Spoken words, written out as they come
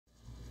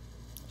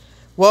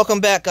Welcome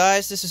back,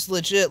 guys. This is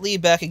Legit Lee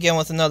back again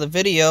with another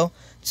video.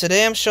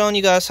 Today I'm showing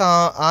you guys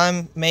how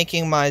I'm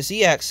making my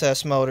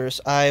Z-axis motors.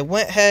 I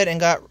went ahead and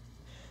got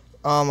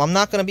I'm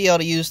not going to be able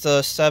to use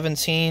the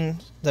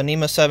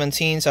NEMA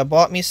 17s. I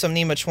bought me some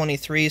NEMA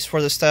 23s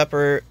for the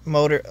stepper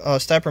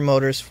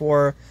motors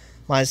for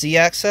my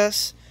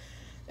Z-axis,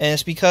 and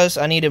it's because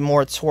I needed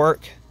more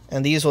torque,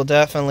 and these will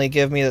definitely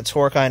give me the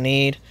torque I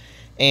need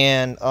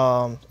and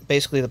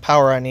basically the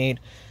power I need.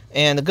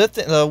 And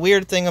the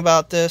weird thing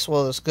about this,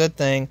 well, this good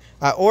thing,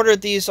 I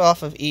ordered these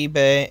off of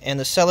eBay, and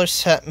the seller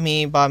sent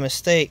me by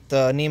mistake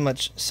the NEMA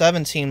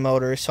 17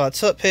 motor. So I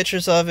took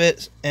pictures of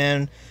it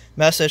and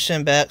messaged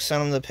him back,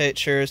 sent him the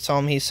pictures,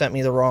 told him he sent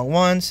me the wrong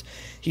ones.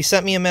 He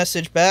sent me a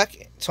message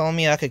back, told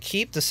me I could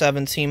keep the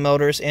 17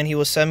 motors, and he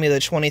would send me the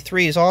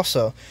 23s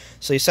also.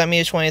 So he sent me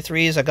the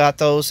 23s. I got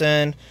those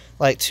in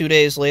like 2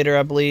 days later,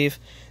 I believe,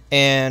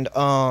 and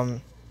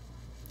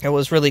it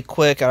was really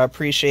quick. I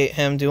appreciate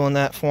him doing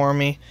that for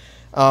me.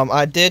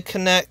 I did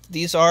connect.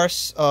 These are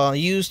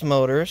used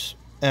motors,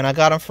 and I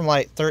got them from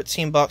like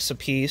 13 bucks a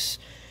piece.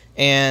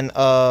 And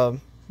well,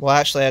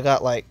 actually, I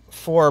got like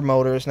 4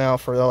 motors now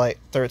for like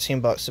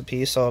 13 bucks a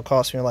piece, so it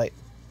cost me like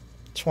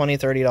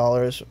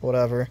 $20-$30,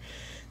 whatever.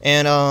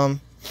 And I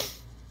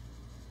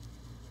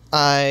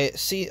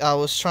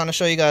was trying to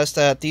show you guys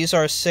that these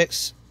are a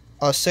 6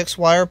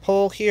 wire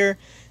pole here.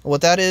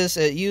 What that is,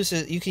 you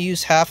can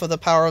use half of the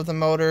power of the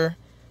motor,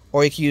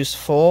 or you can use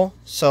full.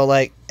 So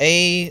like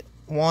A1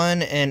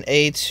 and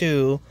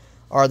A2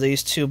 are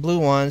these 2 blue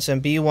ones,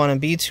 and B1 and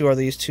B2 are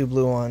these 2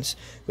 blue ones.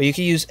 But you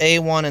can use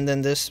A1 and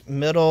then this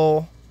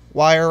middle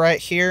wire right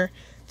here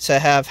to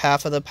have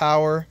half of the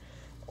power,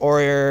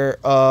 or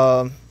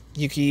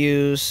you can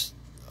use,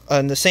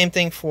 and the same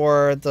thing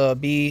for the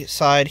B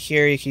side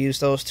here, you can use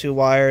those 2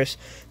 wires.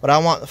 But I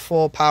want the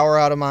full power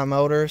out of my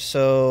motor,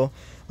 so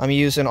I'm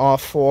using all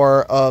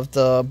 4 of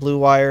the blue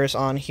wires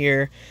on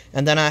here.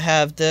 And then I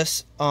have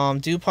this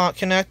DuPont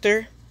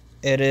connector.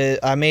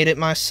 I made it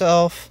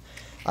myself.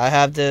 I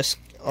have this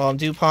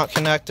DuPont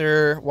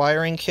connector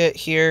wiring kit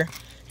here.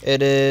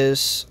 It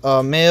is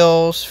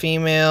males,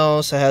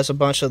 females. It has a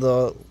bunch of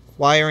the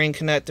wiring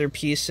connector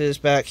pieces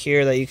back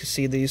here that you can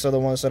see. These are the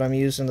ones that I'm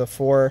using, the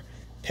 4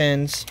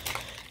 pins.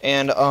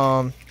 And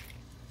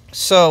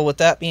so with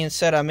that being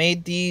said, I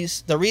made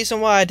these. The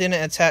reason why I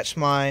didn't attach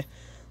my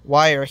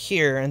wire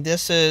here, and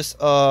this is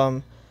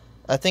I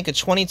think a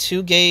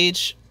 22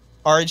 gauge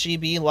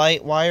RGB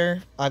light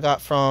wire I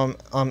got from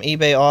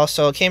eBay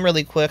also. It came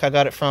really quick. I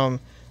got it from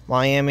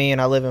Miami,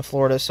 and I live in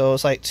Florida, so it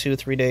was like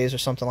 2-3 days or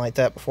something like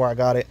that before I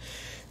got it.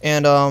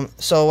 And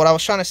so what I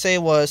was trying to say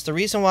was, the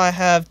reason why I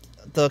have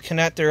the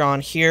connector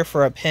on here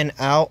for a pin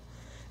out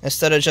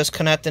instead of just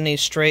connecting these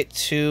straight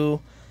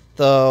to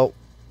the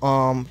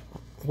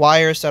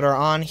wires that are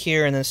on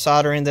here and then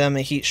soldering them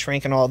and heat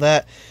shrink and all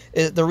that,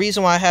 the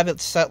reason why I have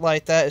it set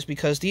like that is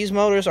because these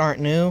motors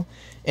aren't new,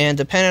 and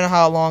depending on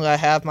how long I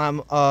have my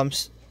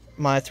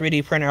my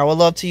 3D printer, I would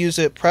love to use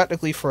it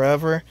practically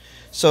forever.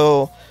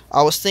 So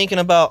I was thinking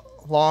about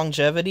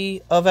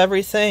longevity of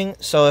everything.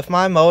 So if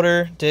my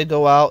motor did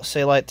go out,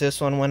 say like this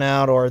one went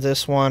out, or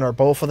this one, or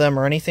both of them,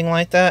 or anything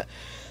like that,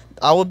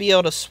 I would be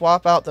able to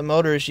swap out the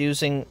motors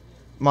using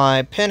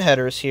my pin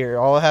headers here.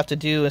 All I have to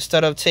do,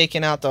 instead of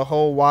taking out the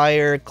whole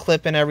wire,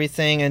 clipping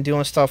everything and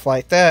doing stuff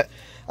like that,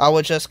 I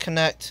would just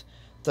connect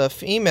the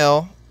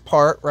female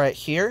part right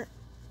here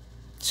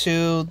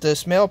to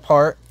this male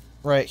part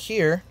right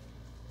here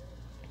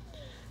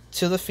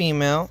to the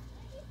female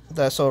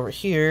that's over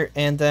here.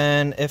 And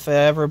then if it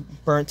ever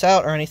burnt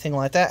out or anything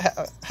like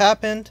that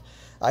happened,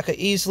 I could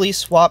easily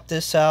swap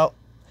this out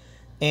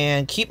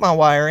and keep my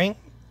wiring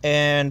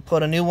and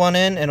put a new one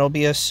in, and it'll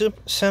be a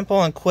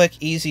simple and quick,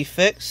 easy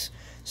fix.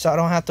 So I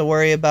don't have to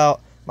worry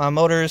about my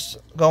motors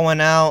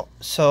going out.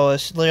 So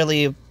it's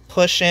literally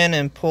push in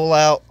and pull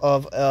out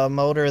of a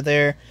motor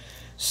there.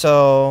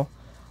 So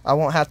I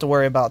won't have to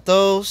worry about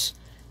those.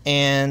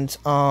 And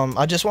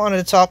I just wanted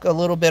to talk a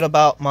little bit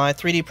about my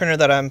 3D printer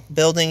that I'm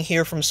building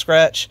here from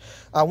scratch.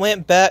 I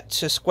went back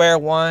to square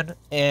one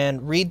and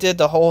redid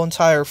the whole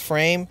entire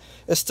frame.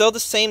 It's still the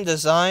same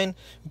design,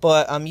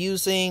 but I'm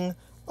using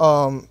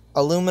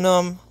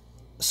aluminum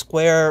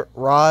square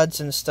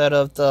rods instead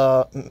of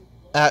the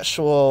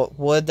actual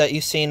wood that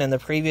you've seen in the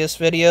previous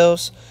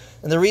videos.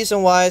 And the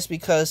reason why is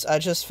because I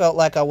just felt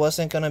like I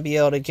wasn't going to be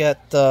able to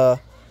get the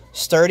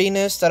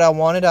sturdiness that I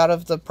wanted out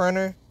of the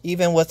printer.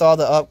 Even with all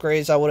the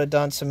upgrades I would have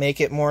done to make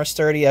it more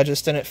sturdy, I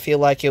just didn't feel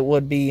like it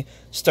would be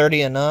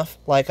sturdy enough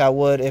like I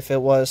would if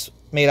it was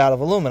made out of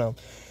aluminum.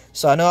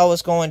 So I know I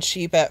was going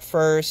cheap at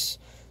first,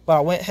 but I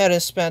went ahead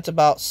and spent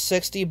about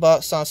 60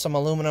 bucks on some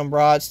aluminum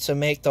rods to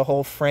make the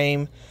whole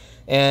frame.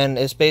 And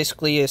it's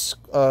basically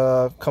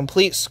a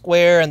complete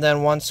square, and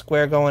then one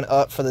square going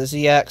up for the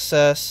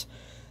Z-axis.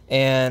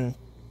 And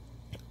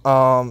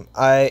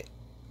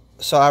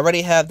so I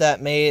already have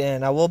that made,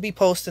 and I will be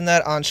posting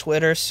that on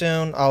Twitter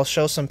soon. I'll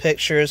show some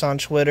pictures on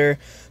Twitter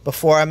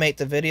before I make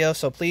the video.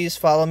 So please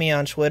follow me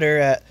on Twitter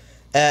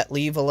at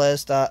Lee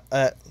Velez,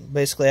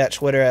 basically at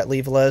Twitter at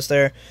Lee Velez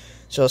there.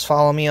 Just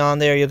follow me on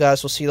there. You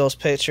guys will see those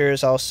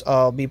pictures.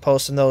 I'll be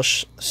posting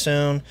those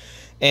soon.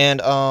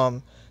 And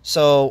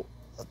so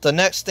the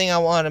next thing I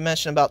wanted to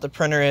mention about the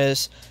printer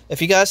is,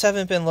 if you guys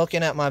haven't been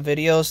looking at my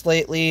videos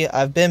lately,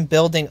 I've been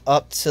building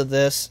up to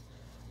this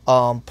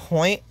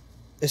point.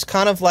 It's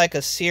kind of like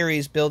a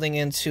series building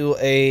into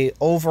a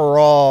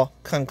overall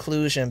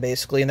conclusion,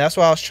 basically, and that's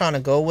what I was trying to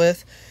go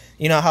with.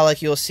 You know how,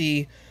 like, you'll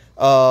see,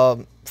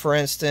 for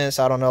instance,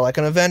 I don't know, like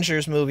an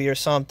Avengers movie or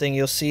something,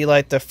 you'll see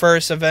like the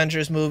first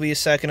Avengers movie,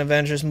 second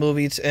Avengers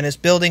movie, and it's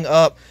building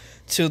up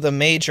to the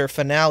major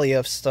finale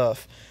of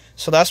stuff.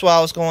 So that's what I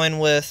was going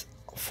with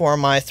for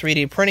my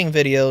 3D printing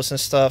videos and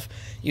stuff.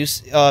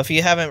 If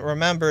you haven't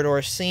remembered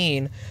or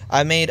seen,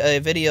 I made a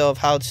video of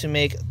how to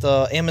make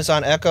the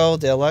Amazon Echo,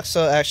 the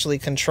Alexa, actually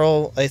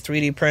control a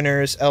 3D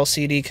printer's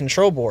LCD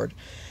control board.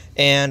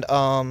 And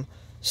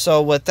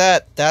so with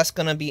that, that's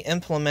going to be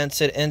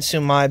implemented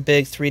into my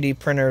big 3D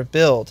printer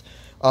build.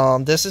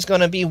 This is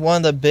going to be one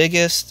of the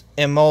biggest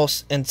and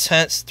most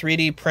intense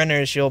 3D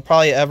printers you'll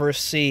probably ever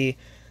see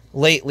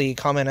lately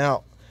coming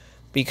out,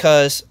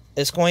 because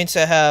it's going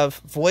to have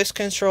voice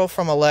control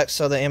from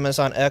Alexa, the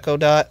Amazon Echo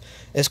Dot.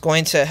 It's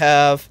going to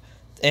have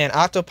an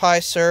Octopi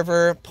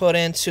server put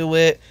into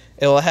it.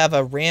 It will have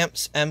a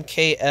Ramps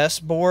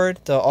MKS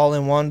board, the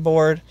all-in-one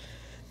board,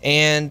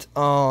 and it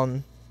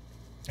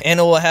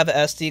will have an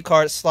SD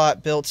card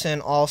slot built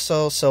in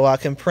also, so I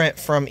can print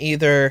from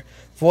either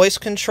voice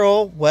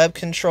control, web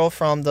control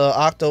from the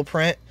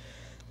Octoprint,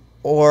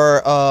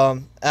 or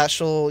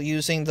actual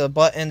using the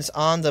buttons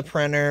on the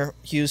printer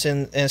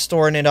using and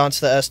storing it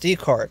onto the SD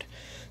card.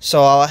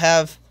 So I'll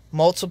have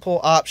multiple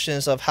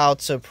options of how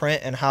to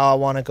print and how I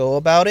want to go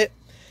about it.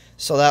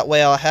 So that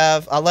way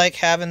I like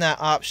having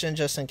that option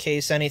just in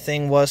case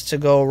anything was to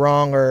go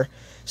wrong or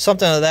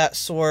something of that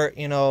sort.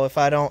 You know, if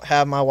I don't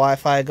have my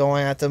Wi-Fi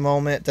going at the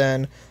moment,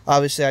 then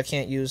obviously I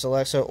can't use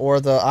Alexa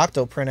or the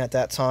Octoprint at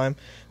that time,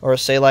 or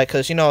say, like,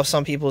 because you know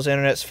some people's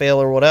internets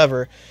fail or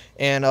whatever.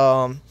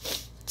 And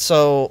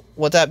so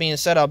with that being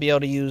said, I'll be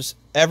able to use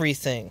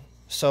everything.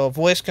 So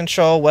voice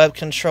control, web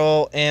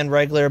control, and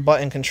regular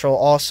button control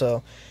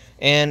also.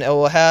 And it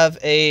will have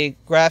a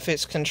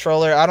graphics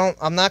controller.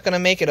 I'm not going to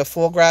make it a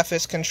full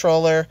graphics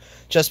controller,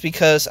 just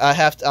because I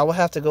will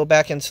have to go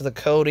back into the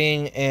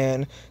coding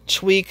and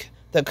tweak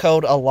the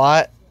code a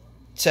lot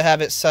to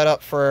have it set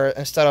up for,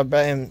 instead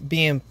of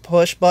being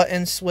push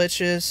button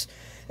switches,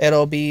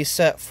 it'll be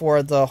set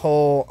for the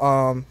whole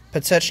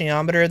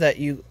potentiometer that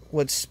you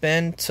would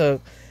spin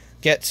to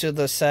get to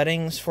the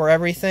settings for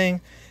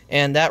everything,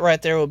 and that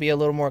right there will be a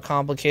little more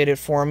complicated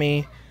for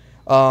me.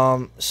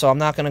 So I'm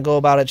not going to go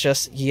about it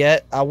just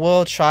yet. I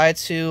will try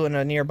to in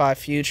a nearby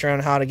future on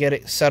how to get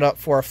it set up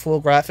for a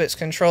full graphics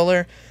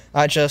controller.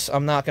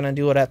 I'm not going to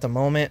do it at the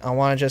moment. I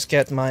want to just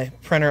get my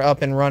printer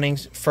up and running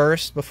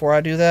first before I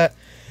do that.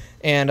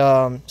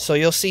 And so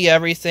you'll see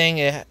everything.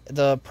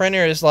 The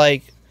printer is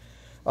like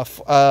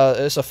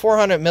it's a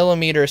 400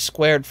 millimeter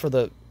squared for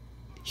the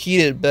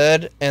heated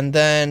bed, and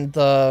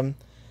then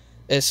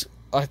it's,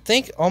 I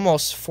think,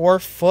 almost 4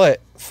 foot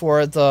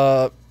for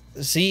the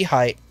Z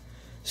height.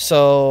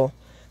 So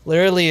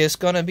literally it's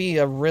going to be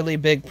a really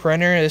big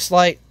printer. It's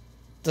like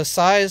the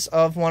size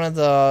of one of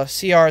the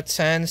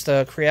CR10s,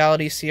 the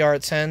Creality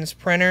CR10s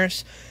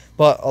printers,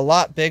 but a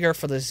lot bigger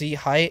for the Z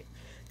height,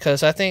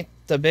 because I think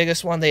the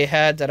biggest one they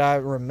had that I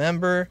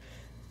remember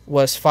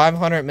was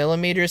 500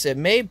 millimeters. It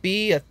may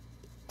be a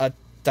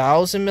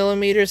 1,000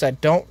 millimeters. I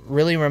don't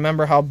really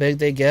remember how big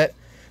they get,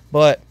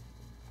 but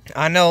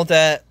I know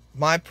that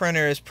my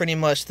printer is pretty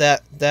much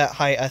that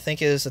height. I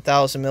think it is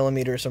 1,000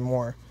 millimeters or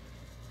more.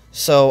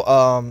 So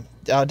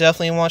I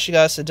definitely want you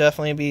guys to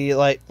definitely be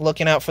like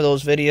looking out for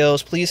those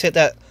videos. Please hit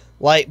that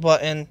like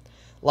button,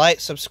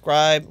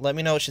 subscribe, let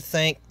me know what you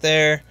think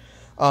there.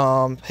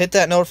 Hit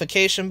that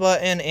notification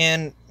button,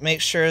 and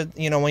make sure,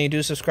 you know, when you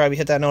do subscribe, you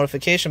hit that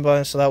notification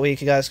button, so that way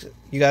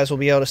you guys will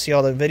be able to see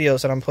all the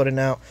videos that I'm putting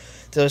out.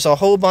 There's a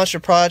whole bunch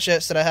of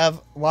projects that I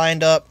have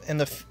lined up in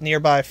the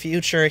nearby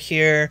future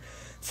here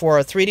for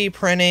 3D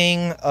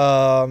printing,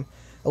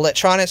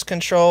 electronics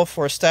control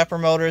for stepper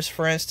motors,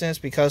 for instance,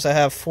 because I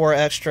have 4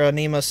 extra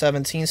NEMA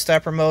 17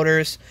 stepper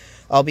motors.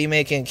 I'll be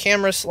making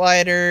camera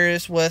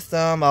sliders with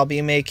them. I'll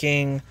be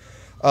making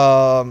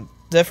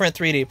different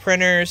 3D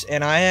printers,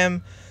 and I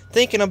am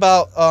thinking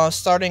about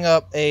starting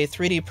up a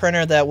 3D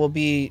printer that will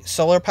be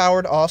solar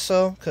powered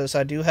also, because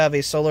I do have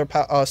a solar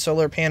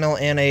panel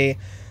and a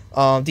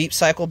deep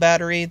cycle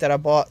battery that I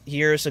bought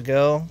years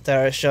ago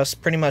that is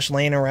just pretty much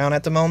laying around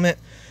at the moment.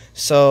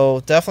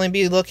 So definitely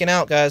be looking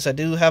out, guys. I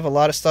do have a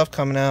lot of stuff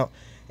coming out,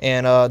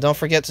 and don't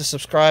forget to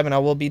subscribe, and I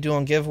will be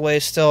doing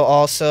giveaways still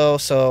also,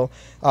 so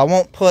I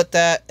won't put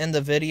that in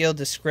the video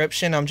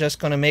description. I'm just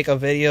going to make a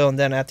video, and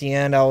then at the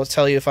end I will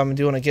tell you if I'm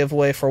doing a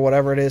giveaway for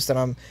whatever it is that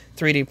I'm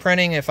 3D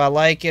printing. If I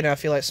like it and I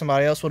feel like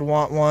somebody else would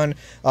want one,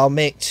 I'll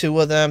make 2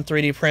 of them,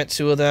 3D print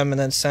 2 of them, and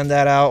then send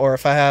that out. Or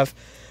if I have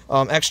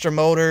extra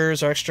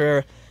motors or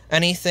extra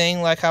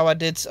anything like how I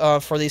did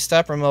for these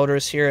stepper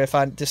motors here, if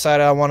I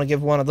decide I want to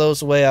give one of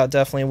those away, I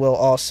definitely will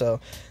also.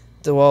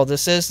 Well,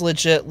 this is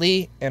legit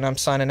Lee, and I'm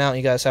signing out.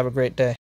 You guys have a great day.